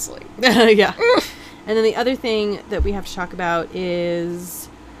movie, honestly, yeah. And then the other thing that we have to talk about is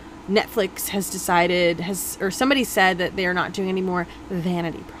Netflix has decided or somebody said that they are not doing any more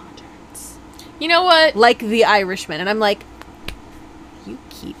vanity projects. you know what? Like The Irishman. And I'm like, you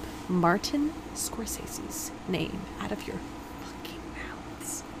keep Martin Scorsese's name out of your fucking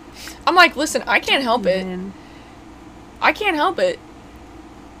mouths. I'm like, listen, I can't help it. Man. I can't help it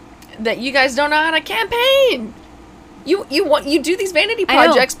that you guys don't know how to campaign. You do these vanity I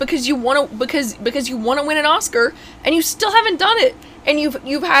know. projects because you want to because you want to win an Oscar and you still haven't done it. And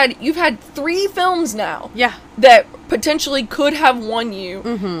you've had 3 films now. Yeah. That potentially could have won you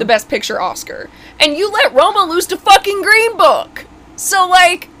the Best Picture Oscar. And you let Roma lose to fucking Green Book. So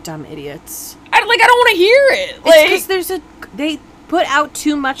like Dumb idiots. I don't want to hear it. It's because they put out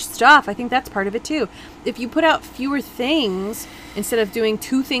too much stuff. I think that's part of it too. If you put out fewer things instead of doing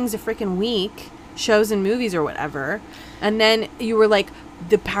 2 things a freaking week, shows and movies or whatever, and then you were like,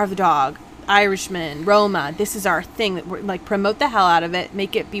 The Power of the Dog, Irishman, Roma, this is our thing, that we're like, promote the hell out of it,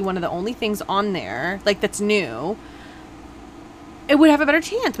 make it be one of the only things on there, like, that's new, it would have a better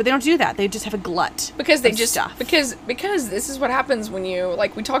chance. But they don't do that. They just have a glut because they of just stuff. because this is what happens when you,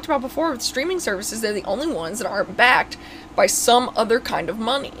 like we talked about before with streaming services, they're the only ones that aren't backed by some other kind of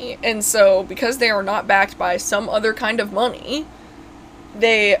money. And so because they are not backed by some other kind of money,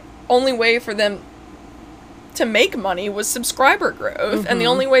 the only way for them to make money was subscriber growth. And the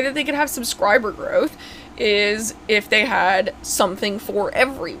only way that they could have subscriber growth is if they had something for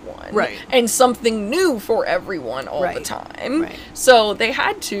everyone. Right. And something new for everyone all the Right. time. Right. So they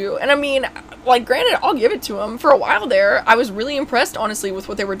had to. And I mean, like, granted, I'll give it to them. For a while there, I was really impressed, honestly, with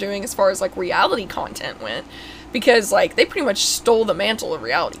what they were doing as far as, like, reality content went. Because, like, they pretty much stole the mantle of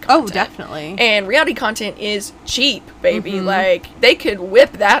reality content. Oh, definitely. And reality content is cheap, baby. Like, they could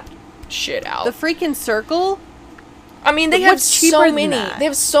whip that shit out. The freaking Circle. I mean, they have what's cheaper so than many. that? They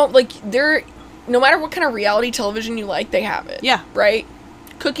have so, like, they're, no matter what kind of reality television you like, they have it. Yeah. Right?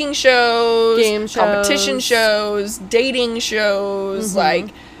 Cooking shows, Game competition shows. shows, dating shows, like,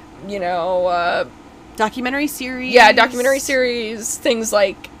 you know, Documentary series. yeah, documentary series, things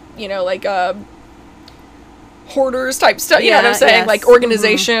like, you know, like, hoarders type stuff, you know what I'm Yeah, saying? yes. Like,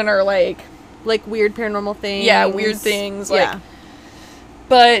 organization or, like, Like weird paranormal things. yeah, weird things, like, Yeah.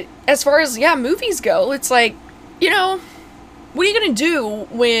 but as far as, yeah, movies go, it's like, you know, what are you gonna do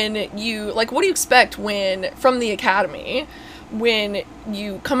when you, like, what do you expect when, from the Academy, when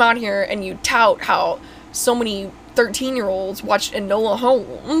you come out here and you tout how so many 13-year-olds watched Enola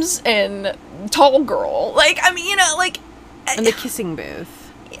Holmes and Tall Girl, like, I mean, you know, like, And the kissing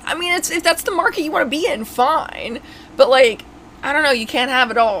booth. I mean, it's, if that's the market you want to be in, fine, but, like, I don't know, you can't have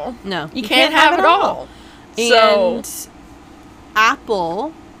it all. No. You can't have it all. And So,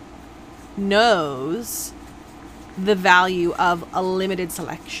 Apple knows the value of a limited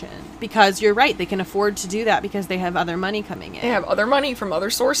selection. Because you're right, they can afford to do that because they have other money coming in. they have other money from other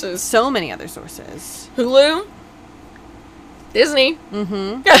sources. so many other sources. Hulu, Disney.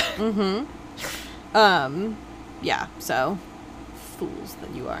 Yeah, so fools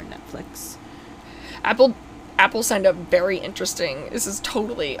that you are, Netflix. Apple signed up very interesting. This is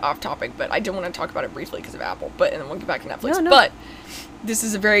totally off topic, but I did want to talk about it briefly because of Apple. But and then we'll get back to Netflix. No. But this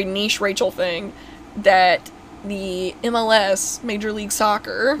is a very niche Rachel thing that the MLS, Major League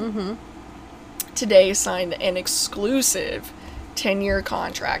Soccer, today signed an exclusive 10-year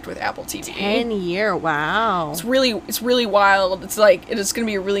contract with Apple TV. 10-year, wow. It's really wild. It's like, it is going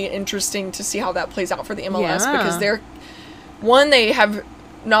to be really interesting to see how that plays out for the MLS because they have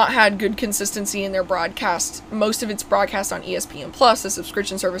not had good consistency in their broadcast. Most of it's broadcast on ESPN Plus, the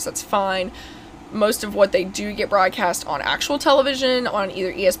subscription service. That's fine. Most of what they do get broadcast on actual television, on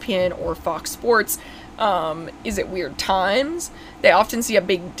either ESPN or Fox Sports, is at weird times. They often see a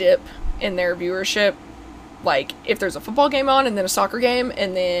big dip in their viewership, like if there's a football game on and then a soccer game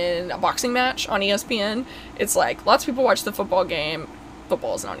and then a boxing match on ESPN. It's like lots of people watch the football game.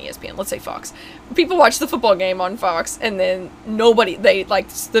 Football isn't on ESPN, let's say Fox. People watch the football game on Fox and then the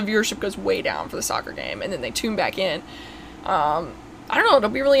viewership goes way down for the soccer game and then they tune back in. I don't know, it'll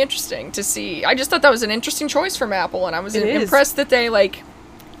be really interesting to see. I just thought that was an interesting choice from Apple, and I was impressed that they, like,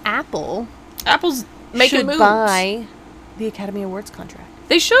 Apple's making should moves. buy the Academy Awards contract.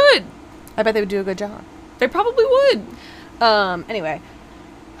 They should. I bet they would do a good job. They probably would. Anyway.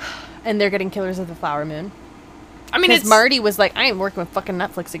 And they're getting Killers of the Flower Moon. I mean, Because Marty was like, I ain't working with fucking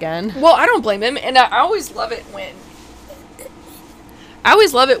Netflix again. Well, I don't blame him, and I always love it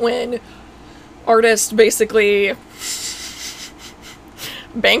when artists basically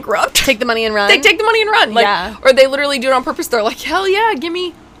bankrupt. Take the money and run. They take the money and run. Like, Yeah. or they literally do it on purpose. They're like, hell yeah, give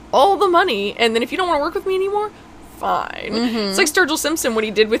me all the money, and then if you don't want to work with me anymore, fine. It's like Sturgill Simpson, what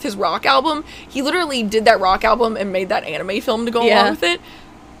he did with his rock album. He literally did that rock album and made that anime film to go along with it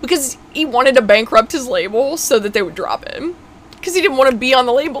because he wanted to bankrupt his label so that they would drop him. Because he didn't want to be on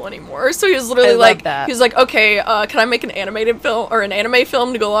the label anymore. So he was literally like, he was like, okay, can I make an animated film or an anime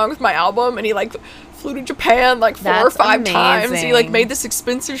film to go along with my album? And he like flew to Japan like 4 or 5 times. He like made this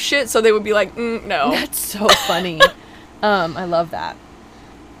expensive shit so they would be like, no. That's so funny. I love that.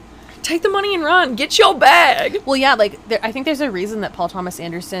 Take the money and run. Get your bag. Well, yeah, like I think there's a reason that Paul Thomas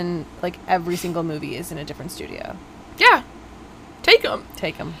Anderson, like every single movie is in a different studio. Yeah. Take them.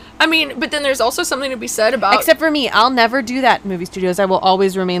 Take them. I mean, but then there's also something to be said about... Except for me, I'll never do that, movie studios. I will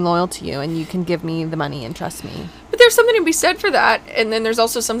always remain loyal to you, and you can give me the money and trust me. But there's something to be said for that, and then there's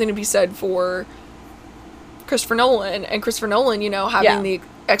also something to be said for Christopher Nolan, and Christopher Nolan, you know, having the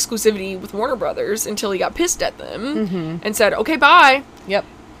exclusivity with Warner Brothers until he got pissed at them and said, okay, bye. Yep.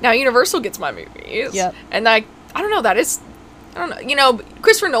 Now Universal gets my movies. Yep. And I don't know, you know,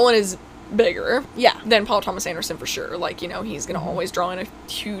 Christopher Nolan is bigger. Yeah. Than Paul Thomas Anderson for sure. Like, you know, he's gonna always draw in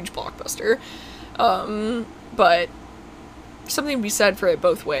a huge blockbuster. But something to be said for it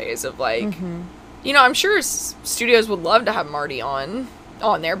both ways of like, you know, I'm sure studios would love to have Marty on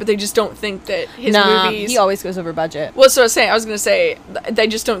there, but they just don't think that his movies... he always goes over budget. Well, so I was going to say, they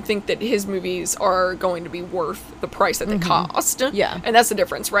just don't think that his movies are going to be worth the price that they cost. Yeah. And that's the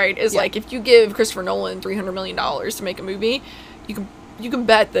difference, right? Is like, if you give Christopher Nolan $300 million to make a movie, you can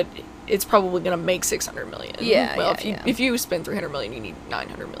bet that it's probably going to make $600 million. Yeah. Well, if you spend $300 million, you need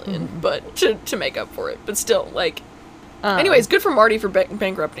 $900 million, but to make up for it. But still, like... anyways, good for Marty for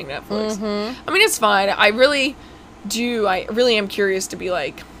bankrupting Netflix. I mean, it's fine. I really am curious to be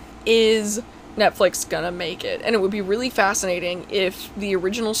like, is Netflix gonna make it? And it would be really fascinating if the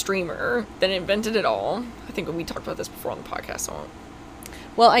original streamer that invented it all, I think we talked about this before on the podcast, so I won't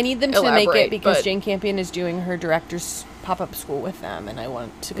Well, I need them to make elaborate, it because but- Jane Campion is doing her director's pop-up school with them, and I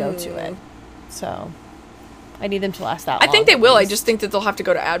want to go to it. So, I need them to last that long. I think they at will. I least. just think that they'll have to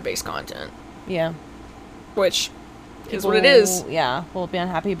go to ad-based content, Yeah. which is what it is. Yeah, we'll be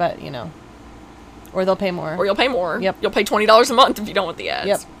unhappy, but, you know. Or they'll pay more. Or you'll pay more. Yep. You'll pay $20 a month if you don't want the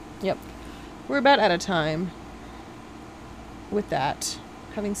ads. Yep. We're about out of time with that.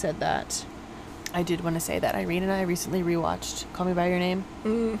 Having said that, I did want to say that Irene and I recently rewatched Call Me By Your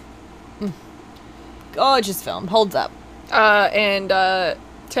Name. Gorgeous film. Holds up. And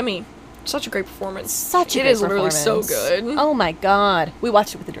Timmy, such a great performance. Such a It great is literally so performance. good. Oh my god. We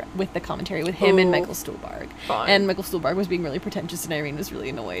watched it with the commentary with him and Ooh. Michael Stuhlbarg. Fine. And Michael Stuhlbarg was being really pretentious and Irene was really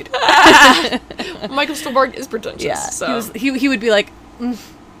annoyed. Michael Stuhlbarg is pretentious. Yeah. So. He would be like,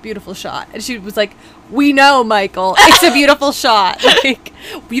 beautiful shot. And she was like, we know, Michael. It's a beautiful shot. Like,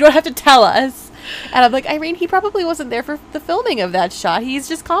 you don't have to tell us. And I'm like, Irene, he probably wasn't there for the filming of that shot. He's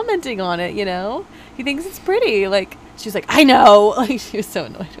just commenting on it, you know? He thinks it's pretty. Like, she was like, I know. Like, she was so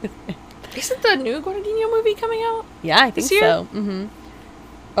annoyed with me. Isn't the new Guadagnino movie coming out? Yeah, I think This year? so. Mm-hmm.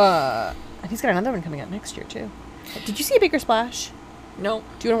 And he's got another one coming out next year, too. Did you see A Bigger Splash? No.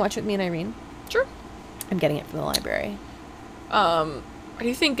 Do you want to watch it with me and Irene? Sure. I'm getting it from the library. What do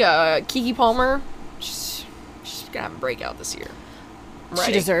you think, Keke Palmer? She's gonna have a breakout this year. I'm She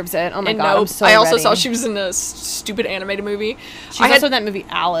ready. deserves it. Oh my And god, I'm Nope. so I also ready. saw she was in a stupid animated movie. She's also in that movie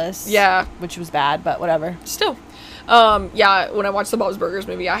Alice. Yeah. Which was bad, but whatever. Still. Yeah, when I watched the Bob's Burgers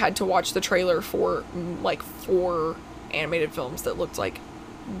movie, I had to watch the trailer for, like, 4 animated films that looked like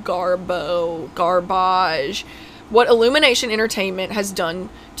garbage. What Illumination Entertainment has done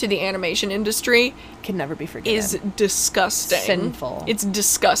to the animation industry Can never be forgiven. is disgusting. Sinful. It's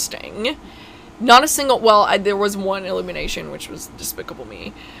disgusting. Not a single... Well, there was one Illumination, which was Despicable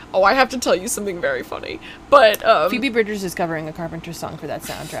Me. Oh, I have to tell you something very funny. But, Phoebe Bridgers is covering a Carpenter song for that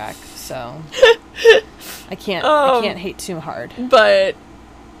soundtrack, so I can't hate too hard. But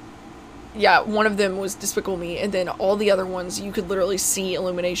yeah, one of them was Despicable Me, and then all the other ones you could literally see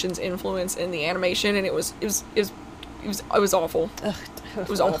Illumination's influence in the animation, and it was awful. It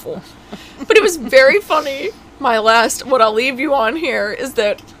was awful. But it was very funny. What I'll leave you on here is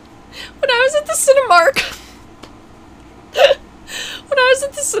that when I was at the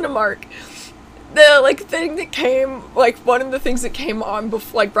Cinemark, the thing that came, one of the things that came on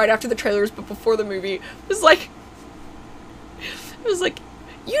before, right after the trailers but before the movie was it was like,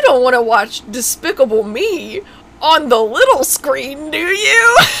 you don't want to watch Despicable Me on the little screen, do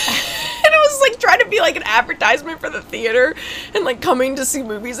you? And it was trying to be an advertisement for the theater and coming to see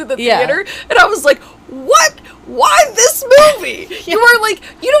movies at the theater. And I was like, what? Why this movie? You are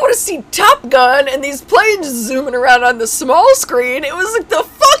you don't want to see Top Gun and these planes zooming around on the small screen. It was the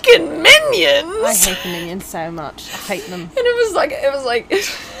fucking Minions. I hate the Minions so much. I hate them. And it was like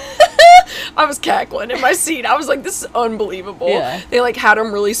I was cackling in my seat. I was like, this is unbelievable. Yeah. They had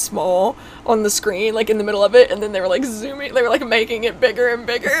them really small on the screen, in the middle of it, and then they were zooming. They were making it bigger and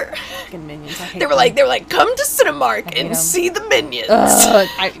bigger. Fucking Minions. I hate They were like, come to Cinemark and 'em. see the Minions.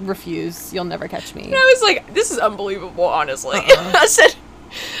 I refuse. You'll never catch me. And I was like, this is unbelievable, honestly. I said,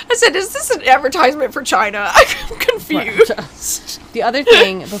 is this an advertisement for China? I'm confused. The other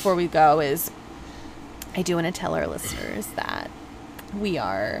thing before we go is I do want to tell our listeners that we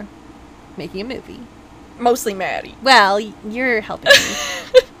are making a movie. Mostly Maddie. Well, you're helping me.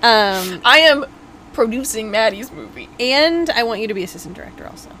 I am producing Maddie's movie. And I want you to be assistant director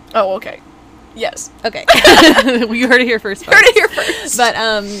also. Oh, okay. Yes. Okay. You heard it here first. Heard it here first. But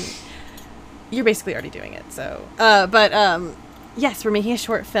you're basically already doing it. So, yes, we're making a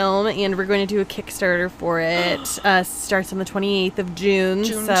short film, and we're going to do a Kickstarter for it. Starts on the 28th of June.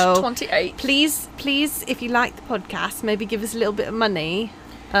 June so 28th. Please, if you like the podcast, maybe give us a little bit of money,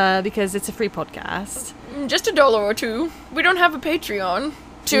 because it's a free podcast. Just $1 or $2. We don't have a Patreon.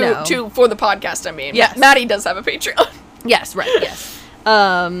 For the podcast, I mean. Yes. Maddie does have a Patreon. Yes, right, yes.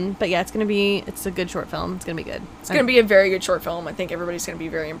 But yeah, it's a good short film. It's gonna be good. It's going to be a very good short film. I think everybody's going to be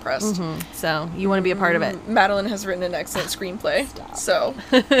very impressed. So you want to be a part of it. Madeline has written an excellent screenplay. So,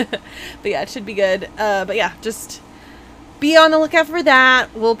 But yeah, it should be good. But yeah, just be on the lookout for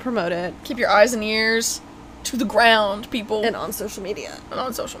that. We'll promote it. keep your eyes and ears to the ground, people. And on social media. And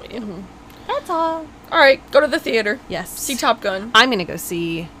on social media. That's all. All right, go to the theater. Yes. See Top Gun. I'm going to go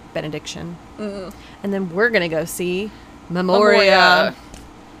see Benediction. And then we're going to go see Memoria.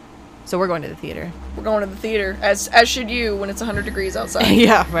 So we're going to the theater. We're going to the theater, as should you when it's 100 degrees outside.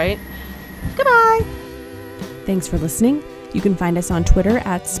 Yeah, right? Goodbye. Thanks for listening. You can find us on Twitter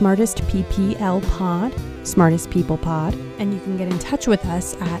at SmartestPPLPod, Smartest People Pod, and you can get in touch with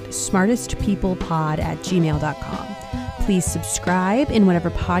us at smartestpeoplepod@gmail.com. Please subscribe in whatever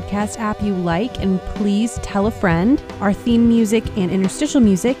podcast app you like, and please tell a friend. Our theme music and interstitial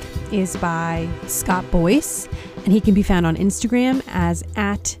music is by Scott Boyce, and he can be found on Instagram as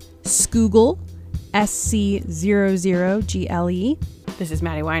 @Scoogle, SC00GLE. This is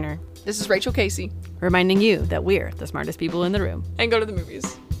Maddie Weiner, This is Rachel Casey. reminding you that we're the smartest people in the room. And go to the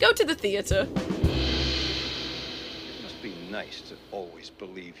movies. Go to the theater. It must be nice to always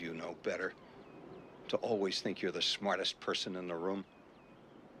believe you know better. To always think you're the smartest person in the room.